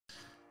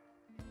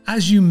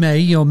As you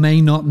may or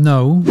may not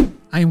know,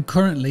 I am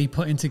currently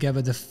putting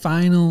together the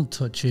final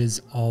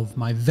touches of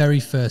my very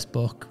first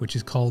book, which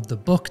is called the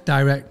Book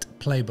Direct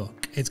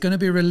Playbook. It's going to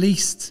be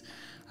released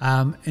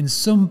in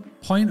some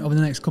point over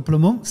the next couple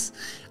of months,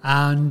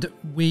 and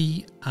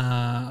we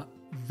are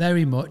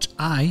very much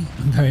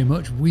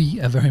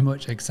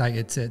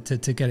excited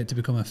to get it to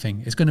become a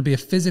thing. It's going to be a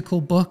physical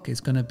book, it's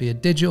going to be a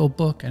digital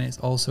book, and it's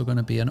also going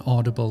to be an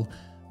audible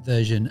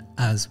version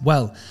as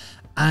well.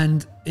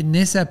 And in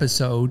this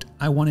episode,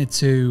 I wanted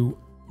to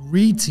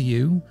read to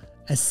you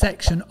a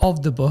section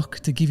of the book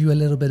to give you a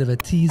little bit of a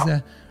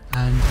teaser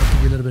and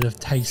give you a little bit of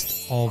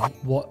taste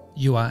of what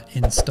you are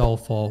in store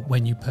for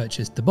when you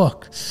purchase the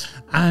book.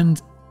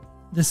 And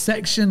the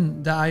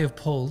section that I have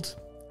pulled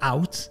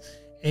out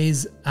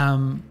is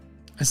a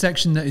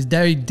section that is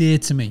very dear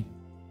to me.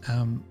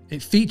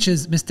 It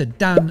features Mr.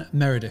 Dan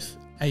Meredith,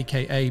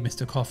 aka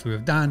Mr. Coffee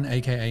with Dan,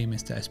 aka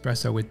Mr.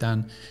 Espresso with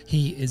Dan.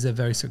 He is a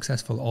very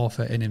successful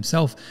author in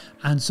himself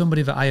and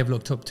somebody that I have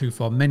looked up to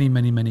for many,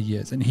 many, many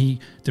years. And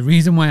the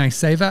reason why I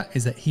say that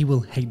is that he will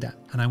hate that.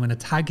 And I'm going to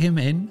tag him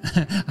in.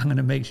 I'm going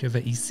to make sure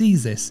that he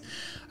sees this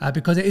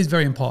because it is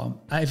very important.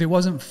 If it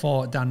wasn't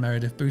for Dan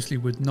Meredith, Bruce Lee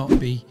would not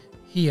be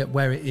here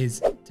where it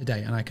is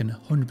today, and I can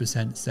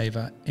 100% say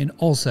that in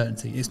all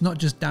certainty. It's not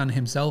just Dan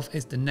himself,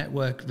 it's the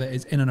network that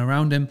is in and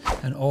around him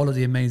and all of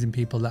the amazing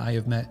people that I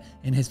have met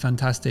in his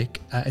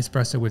fantastic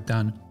Espresso with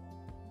Dan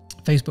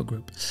Facebook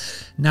group.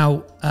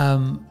 Now,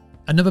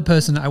 another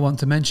person that I want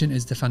to mention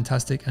is the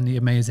fantastic and the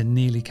amazing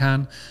Neely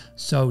Khan.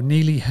 So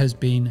Neely has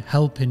been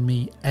helping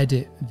me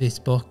edit this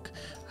book.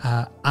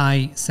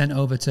 I sent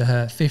over to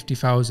her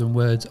 50,000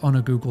 words on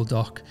a Google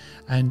Doc,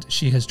 and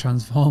she has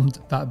transformed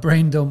that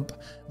brain dump,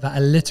 that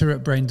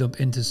illiterate brain dump,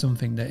 into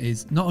something that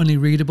is not only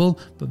readable,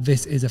 but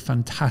this is a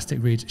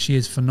fantastic read. She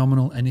is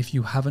phenomenal, and if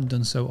you haven't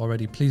done so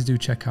already, please do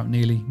check out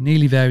Neely.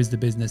 Neely there is the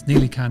business.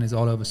 Neely Khan is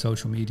all over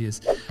social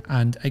medias,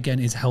 and again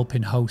is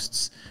helping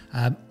hosts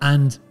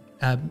and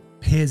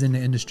peers in the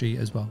industry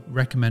as well.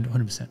 Recommend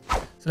 100%.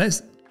 So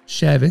let's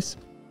share this.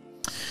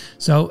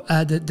 So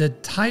the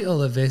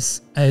title of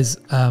this is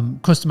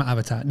Customer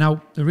Avatar.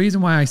 Now, the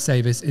reason why I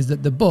say this is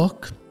that the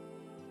book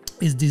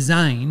is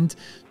designed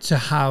to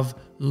have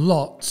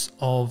lots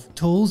of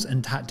tools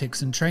and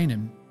tactics and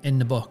training in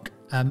the book.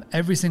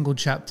 Every single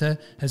chapter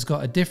has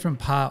got a different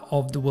part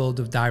of the world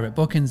of direct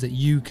bookings that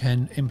you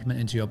can implement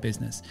into your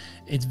business.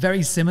 It's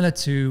very similar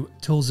to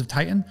Tools of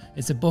Titan.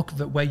 It's a book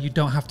where you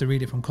don't have to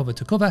read it from cover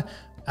to cover.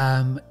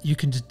 You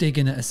can just dig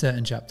in at a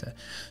certain chapter.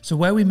 So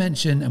where we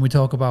mention and we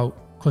talk about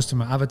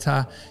customer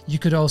avatar, you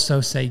could also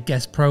say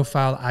guest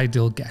profile,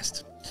 ideal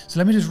guest.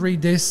 So let me just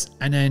read this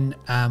and then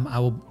I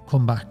will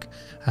come back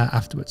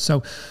afterwards.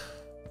 So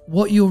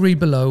what you'll read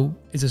below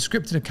is a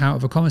scripted account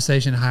of a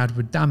conversation I had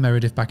with Dan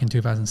Meredith back in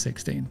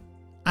 2016.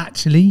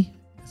 Actually,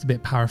 it's a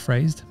bit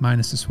paraphrased,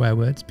 minus the swear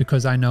words,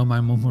 because I know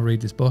my mum will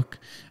read this book.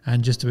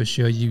 And just to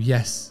assure you,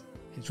 yes,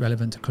 it's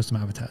relevant to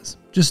customer avatars.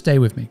 Just stay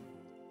with me.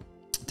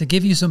 To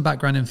give you some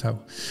background info,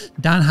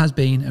 Dan has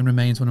been and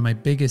remains one of my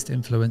biggest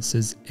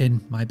influences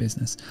in my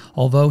business.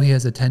 Although he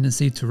has a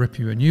tendency to rip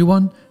you a new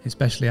one,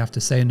 especially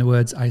after saying the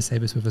words, I say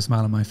this with a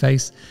smile on my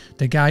face,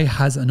 the guy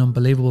has an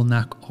unbelievable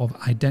knack of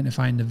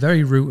identifying the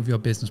very root of your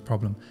business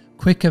problem,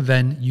 quicker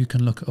than you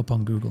can look it up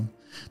on Google.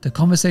 The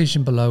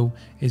conversation below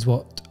is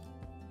what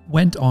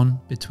went on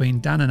between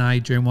Dan and I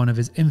during one of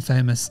his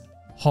infamous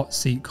hot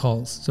seat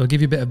calls. So I'll give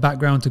you a bit of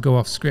background to go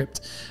off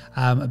script.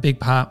 A big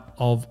part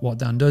of what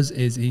Dan does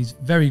is he's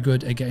very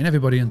good at getting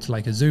everybody into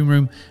like a Zoom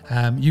room.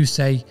 You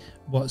say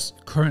what's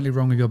currently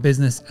wrong with your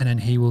business and then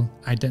he will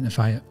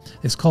identify it.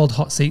 It's called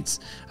hot seats.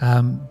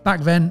 Back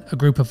then, a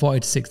group of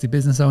 40 to 60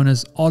 business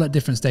owners, all at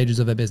different stages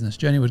of their business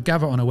journey, would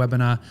gather on a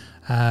webinar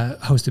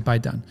hosted by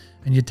Dan.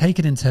 And you'd take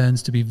it in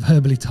turns to be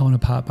verbally torn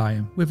apart by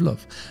him with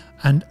love,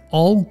 and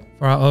all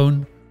for our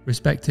own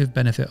respective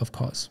benefit, of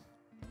course.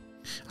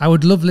 I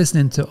would love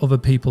listening to other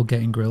people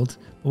getting grilled,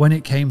 but when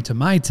it came to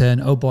my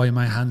turn, oh boy,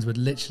 my hands would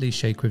literally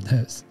shake with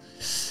nerves.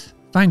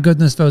 Thank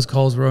goodness those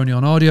calls were only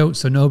on audio,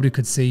 so nobody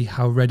could see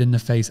how red in the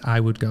face I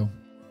would go.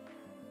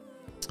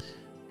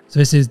 So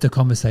this is the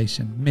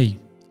conversation. Me,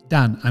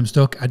 Dan, I'm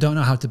stuck. I don't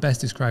know how to best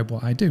describe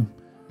what I do.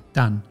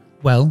 Dan,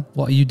 well,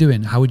 what are you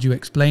doing? How would you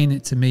explain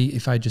it to me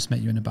if I just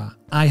met you in a bar?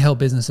 I help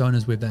business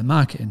owners with their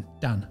marketing.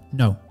 Dan,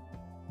 no.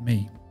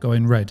 Me,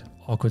 going red,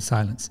 awkward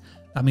silence.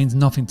 That means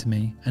nothing to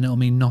me, and it'll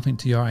mean nothing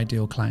to your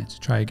ideal clients.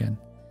 Try again.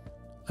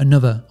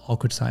 Another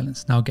awkward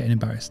silence, now getting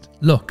embarrassed.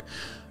 Look,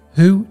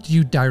 who do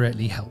you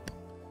directly help?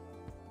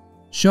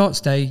 Short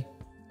stay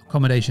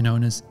accommodation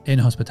owners in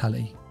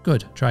hospitality.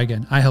 Good, try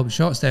again. I help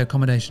short stay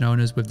accommodation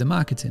owners with the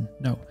marketing.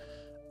 No.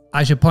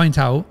 I should point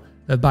out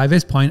that by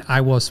this point, I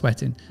was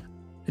sweating.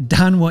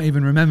 Dan won't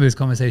even remember this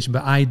conversation,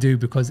 but I do,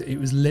 because it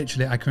was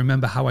literally, I can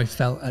remember how I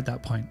felt at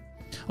that point.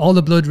 All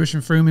the blood rushing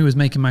through me was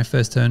making my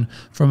first turn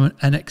from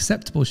an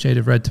acceptable shade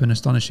of red to an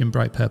astonishing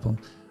bright purple.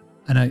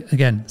 And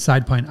again,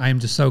 side point, I am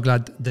just so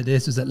glad that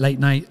this was at late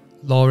night,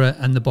 Laura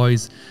and the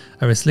boys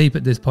are asleep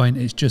at this point.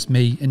 It's just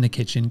me in the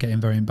kitchen getting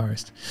very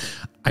embarrassed.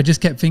 I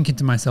just kept thinking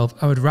to myself,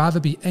 I would rather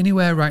be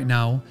anywhere right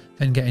now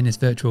than getting this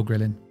virtual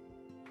grilling.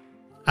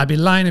 I'd be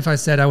lying if I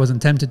said I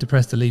wasn't tempted to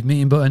press the leave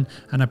meeting button,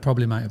 and I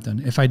probably might have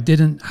done if I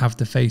didn't have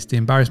to face the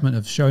embarrassment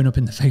of showing up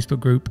in the Facebook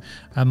group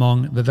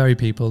among the very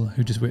people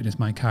who just witnessed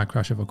my car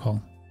crash of a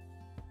call.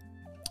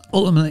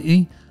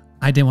 Ultimately,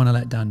 I didn't want to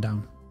let Dan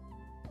down.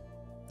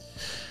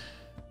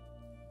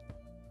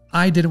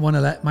 I didn't want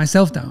to let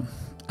myself down.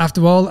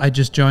 After all, I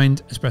just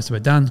joined Espresso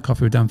with Dan,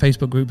 Coffee with Dan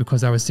Facebook group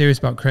because I was serious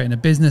about creating a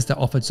business that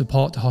offered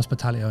support to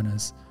hospitality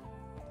owners,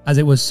 as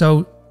it was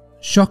so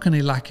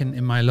shockingly lacking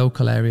in my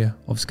local area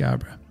of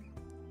Scarborough.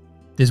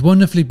 This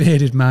wonderfully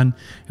bearded man,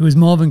 who was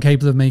more than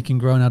capable of making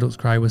grown adults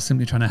cry, was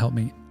simply trying to help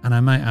me, and I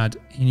might add,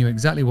 he knew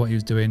exactly what he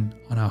was doing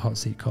on our hot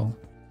seat call.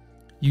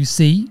 You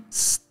see,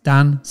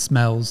 Dan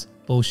smells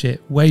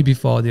bullshit way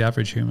before the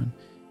average human.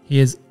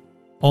 He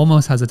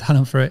almost has a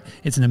talent for it.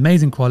 It's an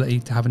amazing quality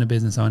to having a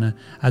business owner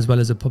as well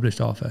as a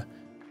published author,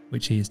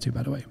 which he is too,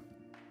 by the way.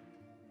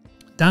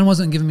 Dan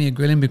wasn't giving me a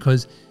grilling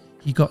because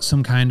he got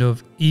some kind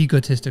of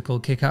egotistical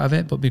kick out of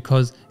it, but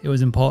because it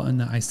was important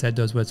that I said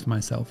those words for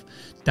myself.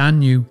 Dan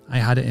knew I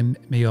had it in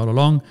me all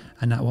along,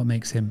 and that's what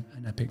makes him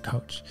an epic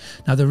coach.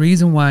 Now, the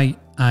reason why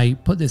I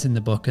put this in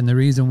the book and the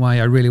reason why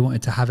I really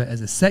wanted to have it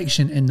as a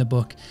section in the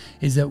book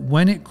is that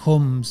when it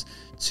comes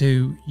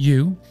to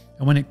you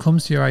and when it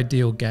comes to your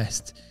ideal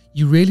guest,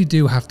 you really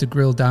do have to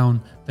grill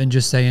down than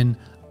just saying,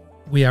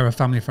 we are a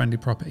family-friendly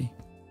property.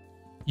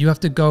 You have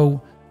to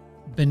go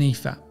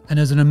beneath that. And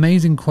there's an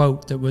amazing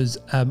quote that was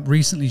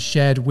recently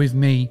shared with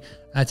me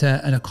at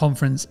a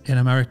conference in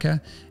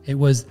America. It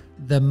was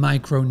the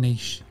micro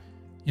niche.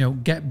 You know,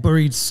 get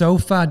buried so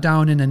far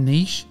down in a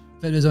niche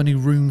that there's only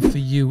room for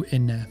you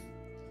in there.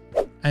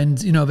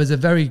 And, you know, there's a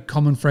very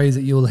common phrase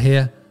that you'll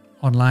hear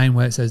online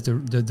where it says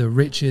the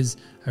riches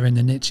are in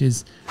the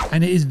niches.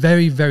 And it is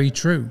very, very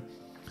true.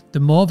 The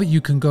more that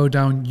you can go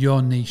down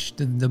your niche,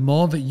 the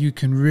more that you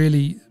can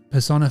really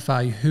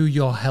personify who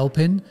you're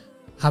helping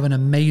have an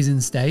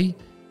amazing stay,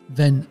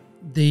 then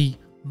the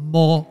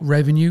more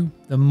revenue,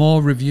 the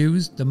more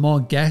reviews, the more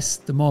guests,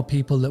 the more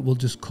people that will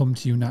just come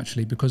to you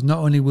naturally, because not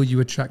only will you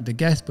attract the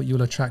guests, but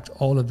you'll attract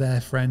all of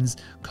their friends,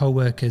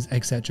 co-workers,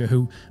 etc.,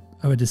 who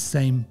are the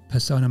same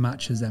persona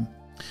match as them.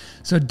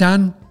 So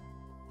Dan,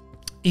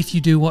 if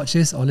you do watch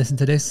this or listen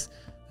to this,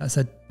 that's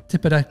a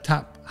tip of the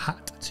tap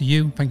hat to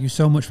you. Thank you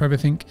so much for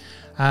everything.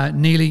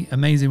 Neely,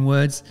 amazing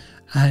words.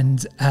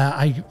 And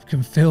I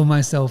can feel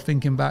myself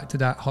thinking back to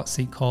that hot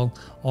seat call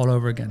all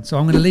over again. So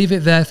I'm going to leave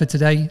it there for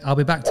today. I'll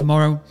be back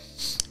tomorrow.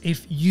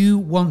 If you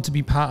want to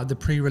be part of the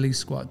pre-release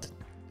squad,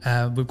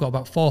 we've got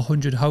about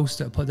 400 hosts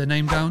that put their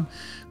name down.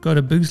 Go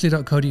to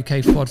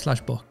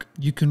boostly.co.uk/book.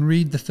 You can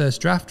read the first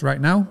draft right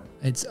now.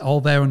 It's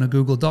all there on a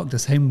Google Doc, the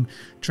same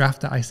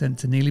draft that I sent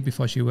to Neely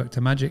before she worked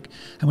to Magic.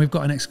 And we've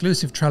got an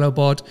exclusive Trello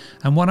board.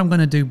 And what I'm going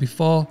to do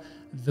before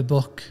the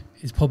book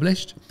is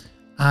published,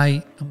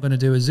 I am going to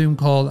do a Zoom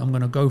call. I'm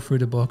going to go through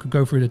the book,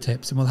 go through the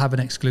tips, and we'll have an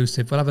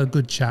exclusive. We'll have a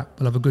good chat.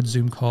 We'll have a good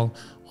Zoom call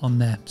on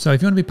there. So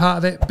if you want to be part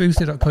of it,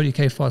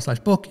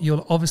 boostly.co.uk/book,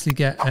 you'll obviously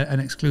get an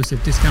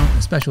exclusive discount,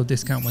 a special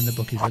discount when the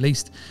book is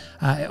released.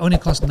 It only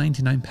costs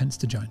 99 pence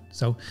to join.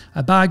 So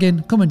a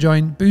bargain. Come and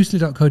join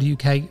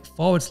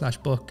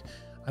boostly.co.uk/book.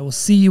 I will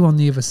see you on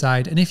the other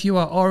side. And if you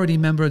are already a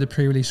member of the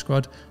pre-release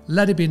squad,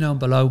 let it be known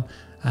below,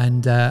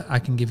 and I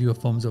can give you a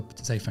thumbs up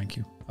to say thank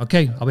you.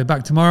 Okay, I'll be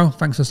back tomorrow.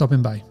 Thanks for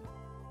stopping by.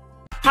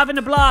 Having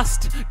a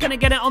blast, gonna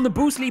get it on the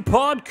Boostly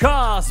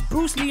podcast.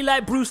 Boostly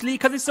like Bruce Lee,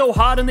 cause it's so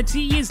hard and the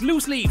T is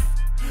loose leaf.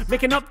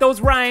 Making up those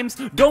rhymes,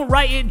 don't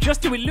write it,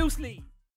 just do it loosely.